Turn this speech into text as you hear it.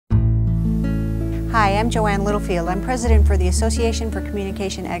Hi, I'm Joanne Littlefield. I'm president for the Association for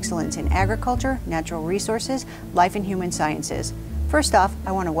Communication Excellence in Agriculture, Natural Resources, Life and Human Sciences. First off,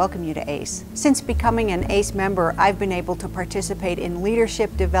 I want to welcome you to ACE. Since becoming an ACE member, I've been able to participate in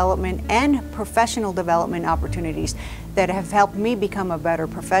leadership development and professional development opportunities that have helped me become a better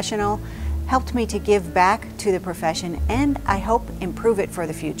professional, helped me to give back to the profession, and I hope improve it for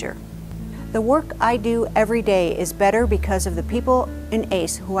the future. The work I do every day is better because of the people in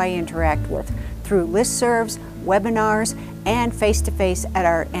ACE who I interact with through listservs, webinars, and face-to-face at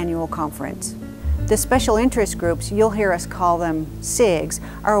our annual conference. The special interest groups, you'll hear us call them SIGs,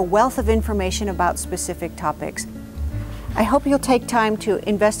 are a wealth of information about specific topics. I hope you'll take time to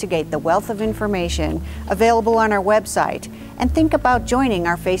investigate the wealth of information available on our website and think about joining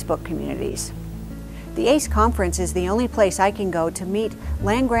our Facebook communities. The ACE conference is the only place I can go to meet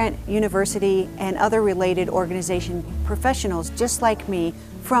land-grant university and other related organization professionals just like me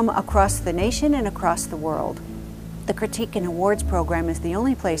from across the nation and across the world. The Critique and Awards program is the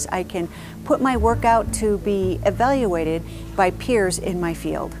only place I can put my work out to be evaluated by peers in my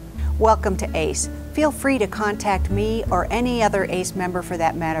field. Welcome to ACE. Feel free to contact me or any other ACE member for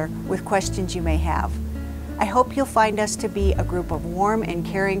that matter with questions you may have. I hope you'll find us to be a group of warm and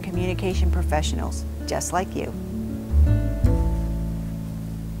caring communication professionals, just like you.